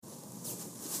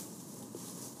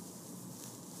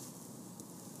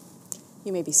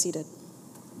You may be seated.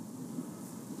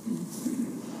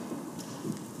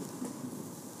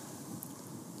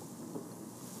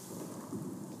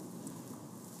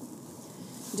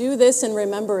 Do this in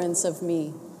remembrance of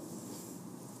me.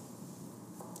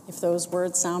 If those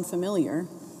words sound familiar,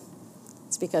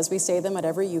 it's because we say them at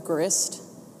every Eucharist.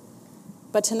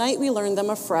 But tonight we learn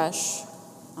them afresh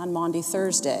on Maundy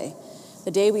Thursday, the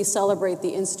day we celebrate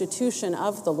the institution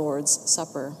of the Lord's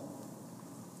Supper.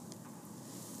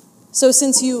 So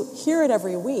since you hear it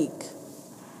every week,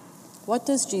 what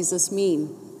does Jesus mean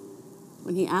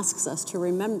when he asks us to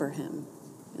remember him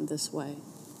in this way?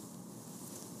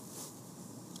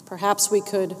 Perhaps we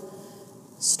could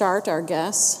start our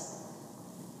guess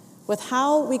with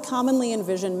how we commonly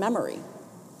envision memory.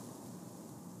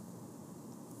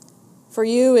 For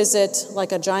you, is it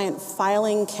like a giant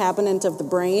filing cabinet of the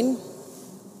brain,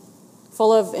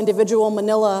 full of individual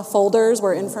manila folders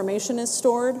where information is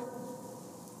stored?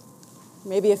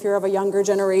 Maybe if you're of a younger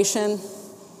generation,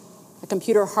 a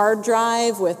computer hard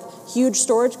drive with huge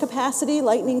storage capacity,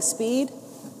 lightning speed.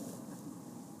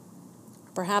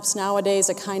 Perhaps nowadays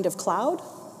a kind of cloud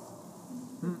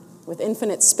with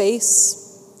infinite space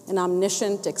and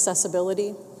omniscient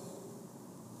accessibility.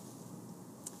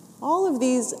 All of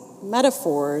these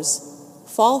metaphors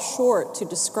fall short to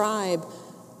describe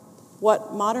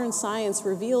what modern science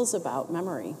reveals about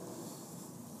memory.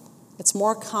 It's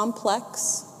more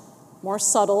complex, more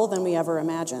subtle than we ever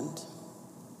imagined.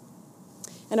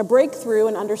 And a breakthrough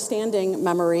in understanding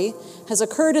memory has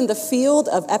occurred in the field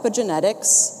of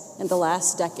epigenetics in the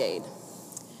last decade.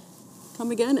 Come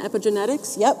again,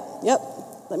 epigenetics? Yep.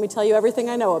 Let me tell you everything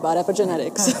I know about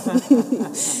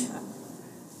epigenetics.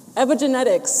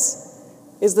 Epigenetics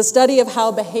is the study of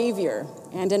how behavior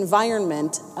and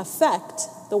environment affect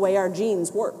the way our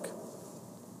genes work.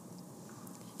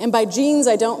 And by genes,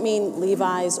 I don't mean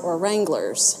Levi's or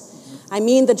Wranglers. I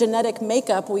mean the genetic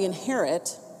makeup we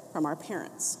inherit from our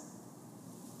parents.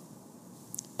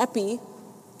 Epi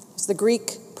is the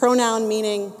Greek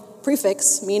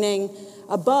prefix meaning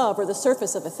above or the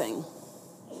surface of a thing.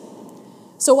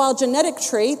 So while genetic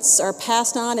traits are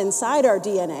passed on inside our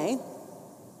DNA,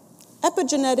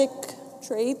 epigenetic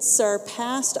traits are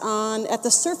passed on at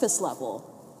the surface level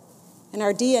in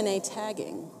our DNA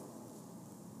tagging.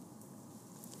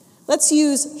 Let's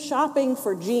use shopping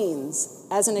for jeans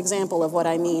as an example of what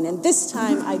I mean, and this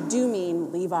time I do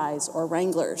mean Levi's or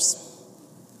Wranglers.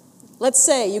 Let's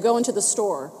say you go into the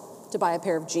store to buy a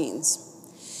pair of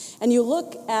jeans, and you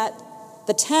look at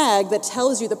the tag that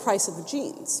tells you the price of the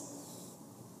jeans.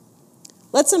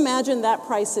 Let's imagine that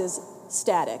price is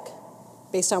static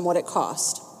based on what it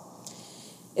cost.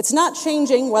 It's not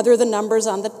changing whether the numbers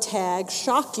on the tag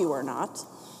shock you or not.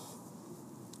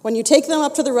 When you take them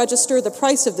up to the register, the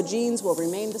price of the jeans will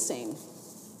remain the same.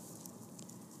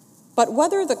 But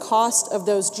whether the cost of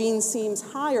those jeans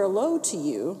seems high or low to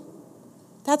you,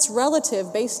 that's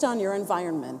relative based on your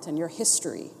environment and your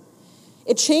history.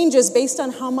 It changes based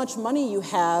on how much money you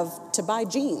have to buy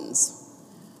jeans,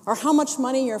 or how much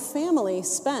money your family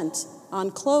spent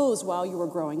on clothes while you were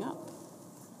growing up,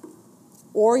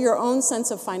 or your own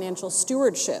sense of financial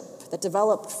stewardship that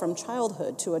developed from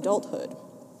childhood to adulthood.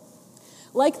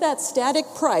 Like that static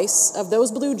price of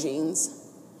those blue jeans,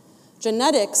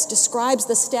 genetics describes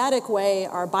the static way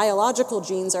our biological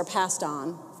genes are passed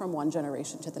on from one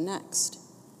generation to the next.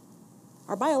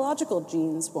 Our biological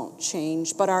genes won't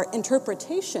change, but our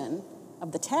interpretation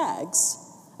of the tags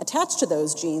attached to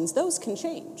those genes, those can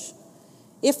change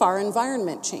if our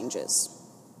environment changes.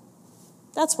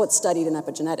 That's what's studied in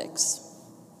epigenetics,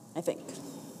 I think.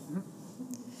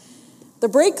 A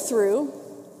breakthrough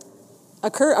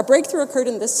occurred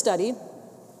in this study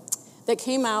that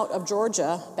came out of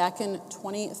Georgia back in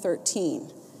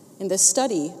 2013 in this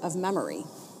study of memory.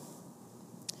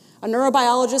 A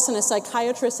neurobiologist and a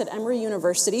psychiatrist at Emory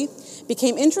University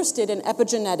became interested in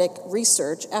epigenetic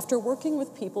research after working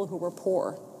with people who were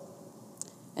poor,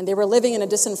 and they were living in a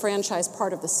disenfranchised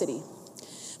part of the city.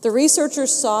 The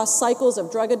researchers saw cycles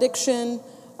of drug addiction,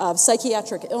 of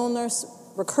psychiatric illness,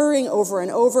 recurring over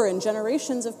and over in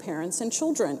generations of parents and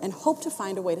children, and hoped to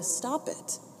find a way to stop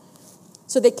it.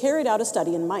 So they carried out a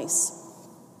study in mice,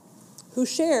 who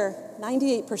share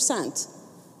 98%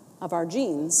 of our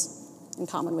genes in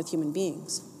common with human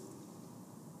beings.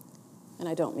 And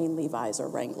I don't mean Levi's or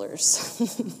Wranglers.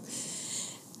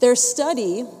 Their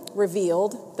study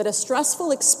revealed that a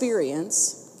stressful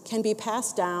experience can be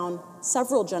passed down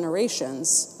several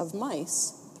generations of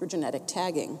mice through genetic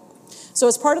tagging. So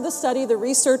as part of the study, the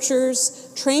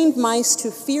researchers trained mice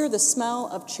to fear the smell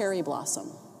of cherry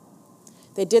blossom.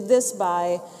 They did this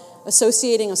by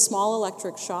associating a small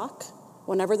electric shock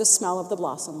whenever the smell of the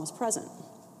blossom was present.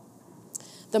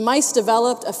 The mice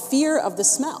developed a fear of the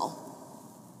smell,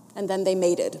 and then they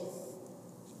mated.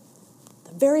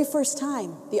 The very first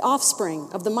time the offspring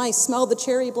of the mice smelled the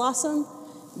cherry blossom,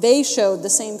 they showed the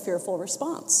same fearful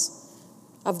response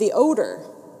of the odor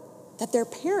that their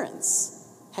parents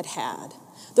had had,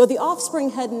 though the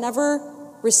offspring had never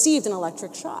received an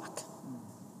electric shock.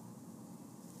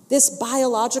 This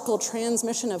biological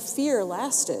transmission of fear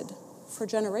lasted for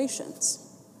generations.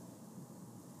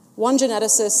 One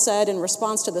geneticist said in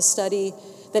response to the study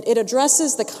that it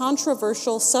addresses the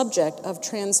controversial subject of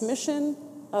transmission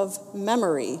of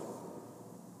memory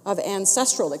of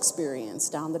ancestral experience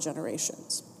down the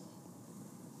generations.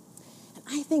 And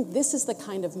I think this is the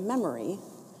kind of memory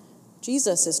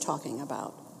Jesus is talking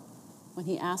about when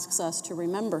he asks us to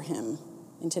remember him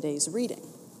in today's reading.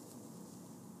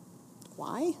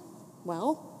 Why?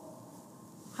 Well,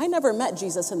 I never met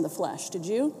Jesus in the flesh, did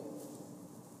you?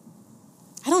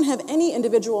 I don't have any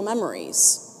individual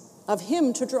memories of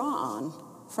him to draw on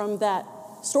from that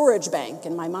storage bank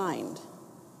in my mind.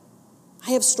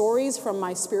 I have stories from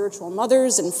my spiritual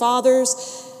mothers and fathers,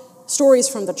 stories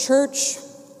from the church.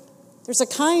 There's a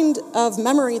kind of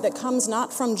memory that comes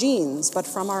not from genes, but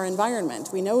from our environment.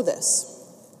 We know this.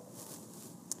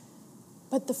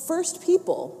 But the first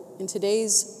people in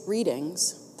today's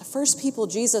readings, the first people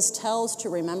Jesus tells to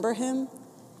remember him,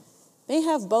 they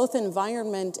have both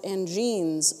environment and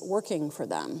genes working for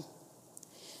them.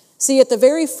 See, at the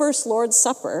very first Lord's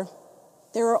Supper,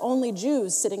 there are only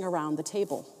Jews sitting around the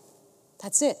table.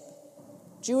 That's it.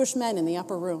 Jewish men in the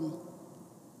upper room.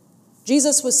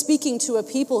 Jesus was speaking to a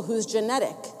people whose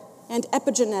genetic and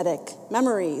epigenetic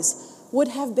memories would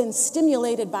have been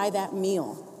stimulated by that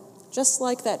meal, just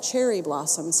like that cherry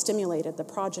blossom stimulated the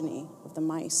progeny of the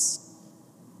mice.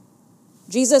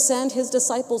 Jesus and his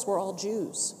disciples were all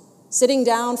Jews, sitting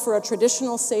down for a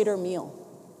traditional Seder meal,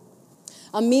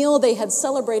 a meal they had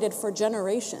celebrated for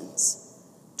generations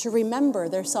to remember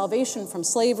their salvation from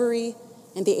slavery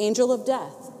and the angel of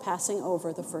death passing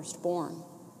over the firstborn.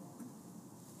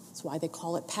 That's why they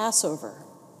call it Passover,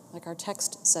 like our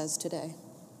text says today.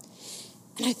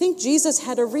 And I think Jesus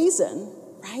had a reason,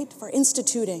 right, for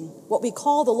instituting what we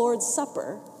call the Lord's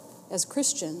Supper as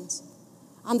Christians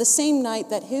on the same night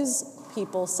that his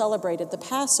people celebrated the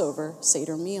Passover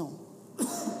Seder meal.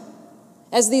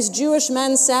 As these Jewish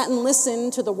men sat and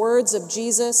listened to the words of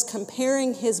Jesus,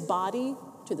 comparing his body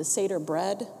to the Seder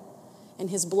bread and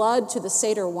his blood to the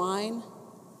Seder wine,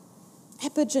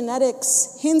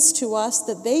 epigenetics hints to us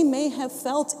that they may have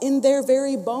felt in their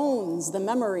very bones the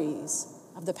memories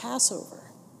of the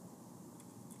Passover.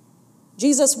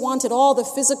 Jesus wanted all the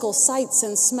physical sights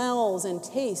and smells and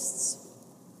tastes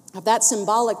of that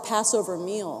symbolic Passover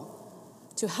meal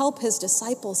to help his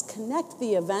disciples connect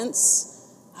the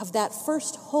events of that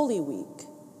first Holy Week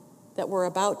that were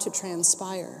about to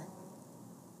transpire,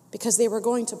 because they were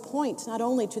going to point not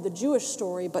only to the Jewish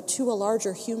story, but to a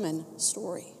larger human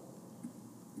story.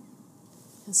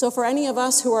 And so for any of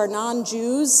us who are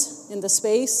non-Jews in the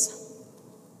space,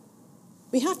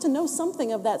 we have to know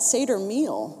something of that Seder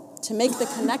meal to make the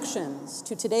connections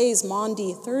to today's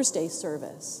Maundy Thursday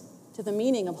service, to the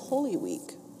meaning of Holy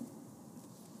Week.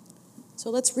 So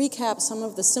let's recap some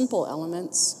of the simple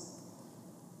elements.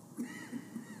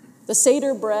 The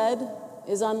Seder bread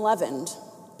is unleavened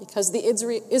because the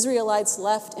Israelites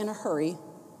left in a hurry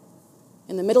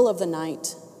in the middle of the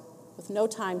night with no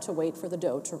time to wait for the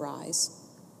dough to rise.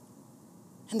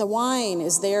 And the wine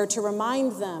is there to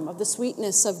remind them of the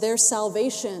sweetness of their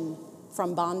salvation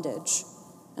from bondage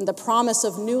and the promise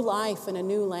of new life in a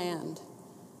new land.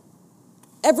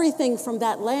 Everything from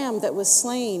that lamb that was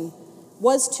slain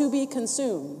was to be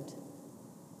consumed,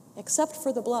 except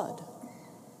for the blood.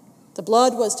 The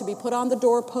blood was to be put on the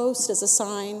doorpost as a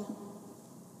sign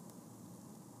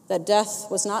that death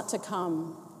was not to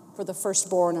come for the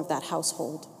firstborn of that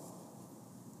household.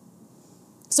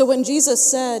 So when Jesus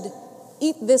said,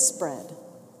 "Eat this bread,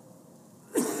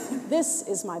 this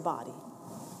is my body,"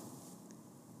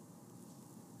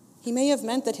 he may have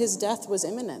meant that his death was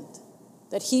imminent,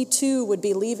 that he too would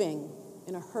be leaving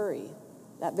in a hurry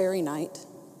that very night.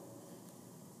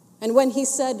 And when he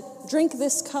said, "Drink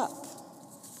this cup,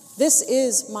 this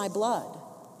is my blood,"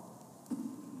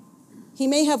 he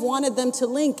may have wanted them to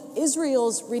link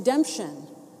Israel's redemption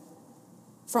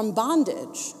from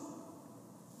bondage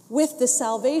with the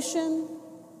salvation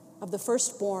of the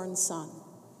firstborn son,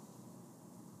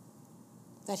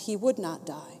 that he would not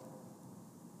die.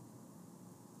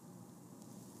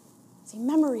 See,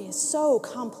 memory is so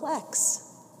complex.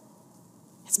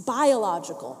 It's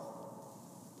biological,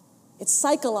 it's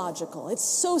psychological, it's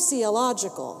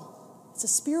sociological, It's a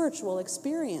spiritual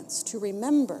experience to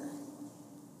remember.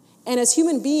 And as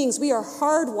human beings, we are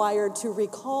hardwired to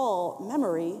recall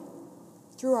memory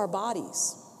through our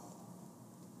bodies.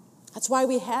 That's why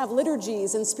we have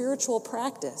liturgies and spiritual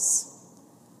practice.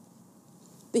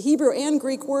 The Hebrew and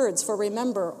Greek words for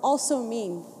remember also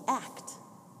mean act,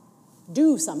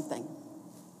 do something.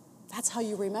 That's how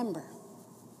you remember.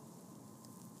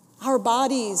 Our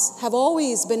bodies have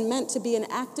always been meant to be an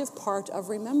active part of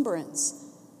remembrance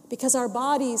because our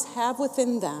bodies have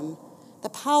within them the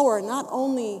power not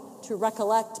only to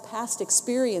recollect past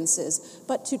experiences,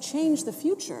 but to change the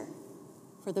future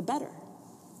for the better.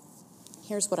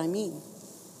 Here's what I mean.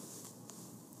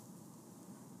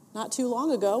 Not too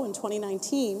long ago, in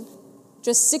 2019,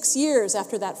 just 6 years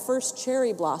after that first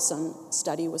cherry blossom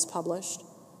study was published,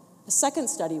 a second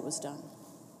study was done.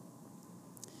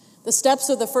 The steps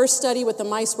of the first study with the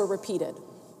mice were repeated.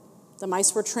 The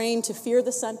mice were trained to fear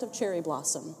the scent of cherry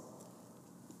blossom.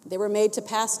 They were made to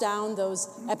pass down those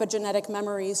epigenetic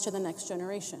memories to the next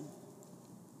generation.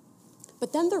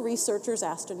 But then the researchers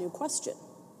asked a new question.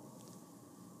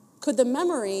 Could the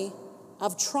memory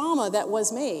of trauma that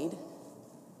was made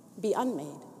be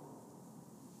unmade?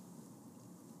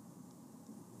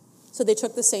 So they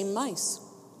took the same mice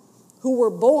who were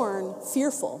born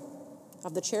fearful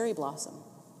of the cherry blossom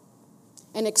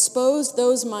and exposed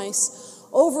those mice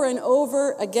over and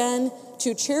over again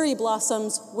to cherry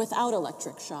blossoms without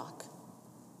electric shock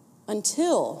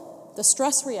until the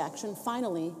stress reaction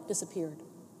finally disappeared.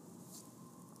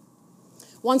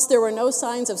 Once there were no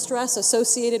signs of stress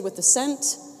associated with the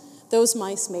scent, those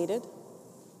mice mated,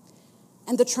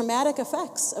 and the traumatic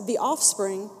effects of the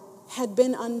offspring had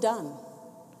been undone.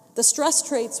 The stress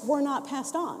traits were not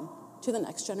passed on to the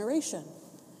next generation.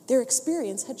 Their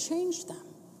experience had changed them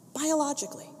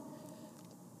biologically.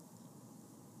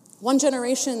 One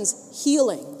generation's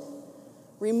healing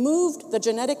removed the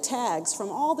genetic tags from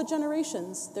all the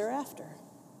generations thereafter.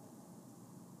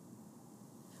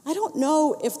 I don't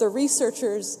know if the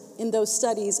researchers in those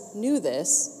studies knew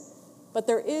this, but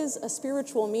there is a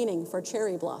spiritual meaning for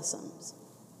cherry blossoms.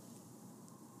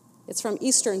 It's from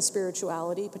Eastern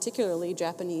spirituality, particularly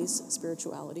Japanese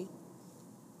spirituality.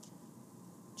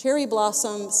 Cherry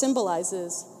blossom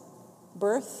symbolizes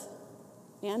birth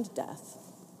and death,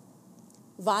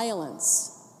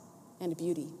 violence and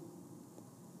beauty.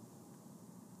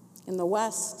 In the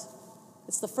West,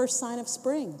 it's the first sign of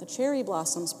spring, the cherry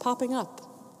blossoms popping up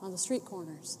on the street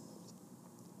corners.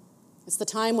 It's the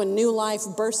time when new life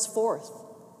bursts forth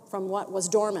from what was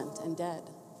dormant and dead.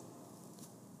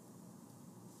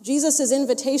 Jesus'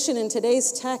 invitation in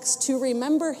today's text to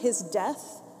remember his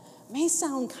death may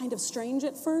sound kind of strange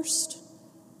at first.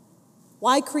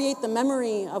 Why create the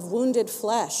memory of wounded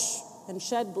flesh and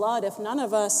shed blood if none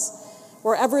of us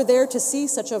were ever there to see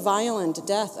such a violent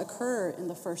death occur in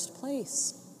the first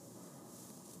place?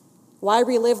 Why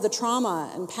relive the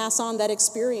trauma and pass on that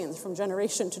experience from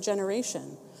generation to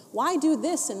generation? Why do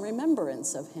this in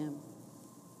remembrance of him?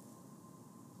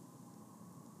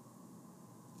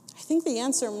 I think the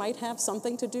answer might have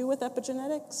something to do with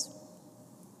epigenetics.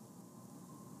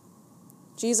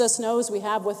 Jesus knows we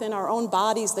have within our own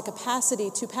bodies the capacity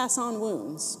to pass on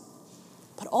wounds,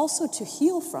 but also to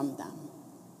heal from them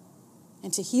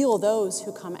and to heal those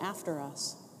who come after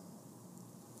us.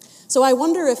 So I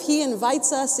wonder if he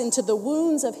invites us into the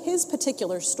wounds of his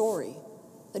particular story,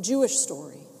 the Jewish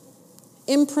story,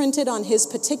 imprinted on his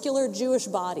particular Jewish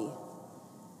body,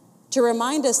 to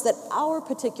remind us that our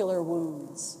particular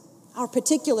wounds, our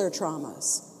particular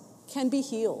traumas can be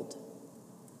healed.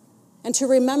 And to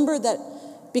remember that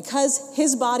because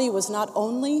his body was not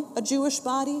only a Jewish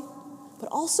body, but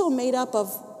also made up of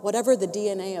whatever the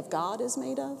DNA of God is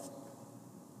made of,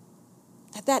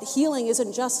 that healing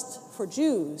isn't just for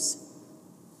Jews,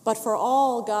 but for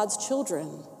all God's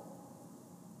children.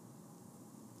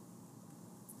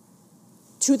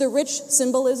 To the rich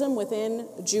symbolism within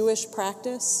Jewish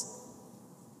practice,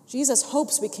 Jesus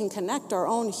hopes we can connect our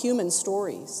own human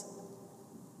stories,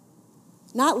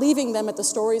 not leaving them at the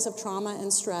stories of trauma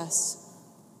and stress,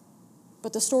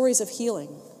 but the stories of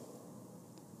healing.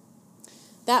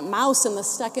 That mouse in the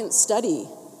second study,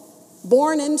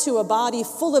 born into a body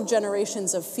full of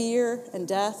generations of fear and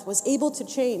death, was able to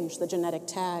change the genetic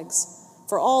tags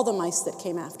for all the mice that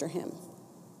came after him.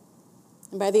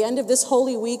 And by the end of this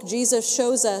Holy Week, Jesus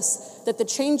shows us that the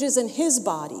changes in his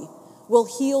body will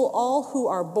heal all who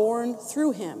are born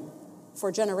through him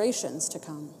for generations to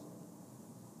come.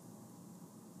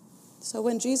 So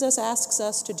when Jesus asks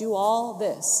us to do all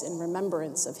this in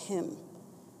remembrance of him,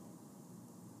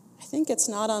 I think it's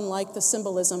not unlike the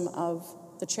symbolism of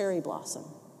the cherry blossom.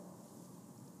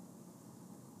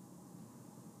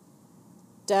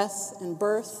 death and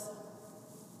birth,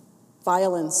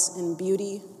 violence and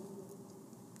beauty,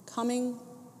 coming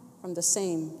from the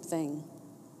same thing.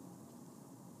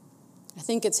 I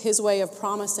think it's his way of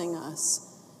promising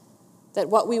us that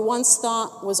what we once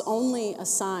thought was only a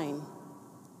sign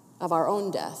of our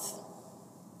own death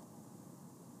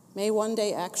may one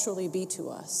day actually be to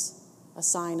us a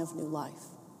sign of new life.